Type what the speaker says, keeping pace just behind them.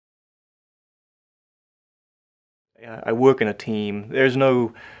I work in a team. There's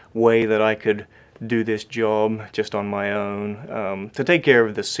no way that I could do this job just on my own. To take care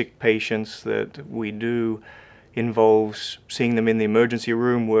of the sick patients that we do involves seeing them in the emergency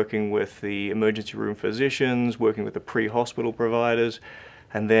room, working with the emergency room physicians, working with the pre-hospital providers,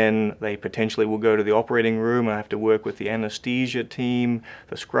 and then they potentially will go to the operating room. I have to work with the anesthesia team,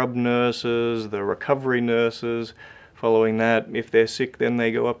 the scrub nurses, the recovery nurses. Following that, if they're sick, then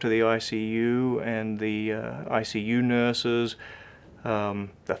they go up to the ICU and the ICU nurses,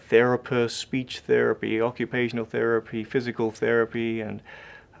 the therapists, speech therapy, occupational therapy, physical therapy, and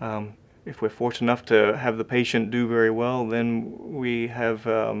if we're fortunate enough to have the patient do very well, then we have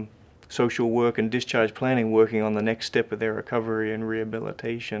social work and discharge planning working on the next step of their recovery and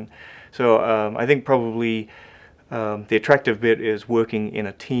rehabilitation. So I think probably the attractive bit is working in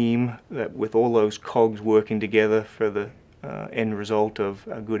a team that with all those cogs working together for the end result of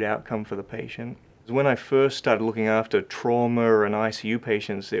a good outcome for the patient. When I first started looking after trauma and ICU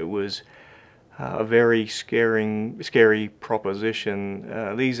patients, it was a very scary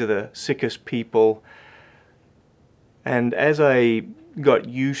proposition. These are the sickest people, and as I got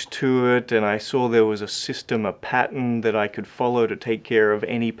used to it and I saw there was a system, a pattern that I could follow to take care of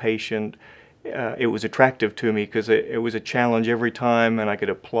any patient, it was attractive to me because it was a challenge every time, and I could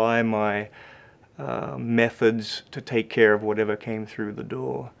apply my methods to take care of whatever came through the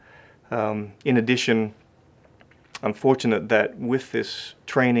door. In addition, I'm fortunate that with this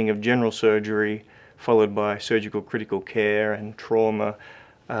training of general surgery followed by surgical critical care and trauma,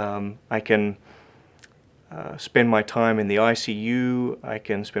 I can spend my time in the ICU, I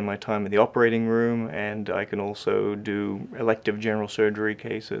can spend my time in the operating room, and I can also do elective general surgery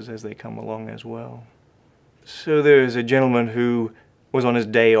cases as they come along as well. So there's a gentleman who was on his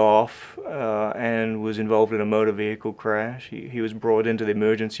day off and was involved in a motor vehicle crash. He was brought into the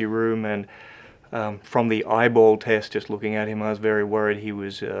emergency room, and from the eyeball test, just looking at him, I was very worried. He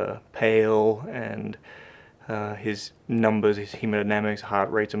was pale, and his numbers, his hemodynamics,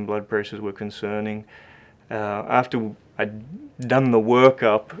 heart rates and blood pressures were concerning. After I'd done the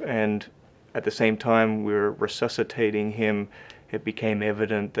workup and at the same time we were resuscitating him, it became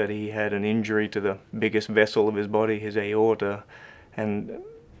evident that he had an injury to the biggest vessel of his body, his aorta, and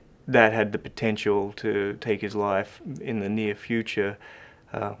that had the potential to take his life in the near future.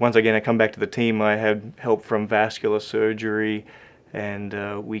 Once again, I come back to the team. I had help from vascular surgery,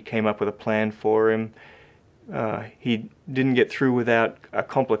 and we came up with a plan for him. He didn't get through without a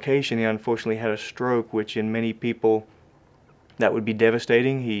complication. He unfortunately had a stroke, which in many people that would be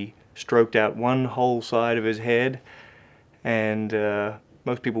devastating. He stroked out one whole side of his head, and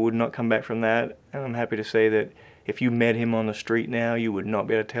most people would not come back from that. And I'm happy to say that if you met him on the street now, you would not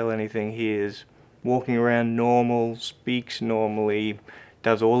be able to tell anything. He is walking around normal, speaks normally,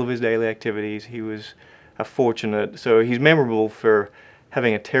 does all of his daily activities. He was fortunate. So he's memorable for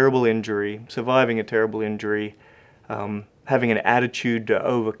having a terrible injury, surviving a terrible injury, having an attitude to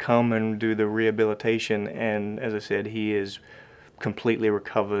overcome and do the rehabilitation, and as I said, he is completely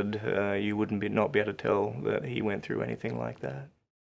recovered. You wouldn't not be able to tell that he went through anything like that.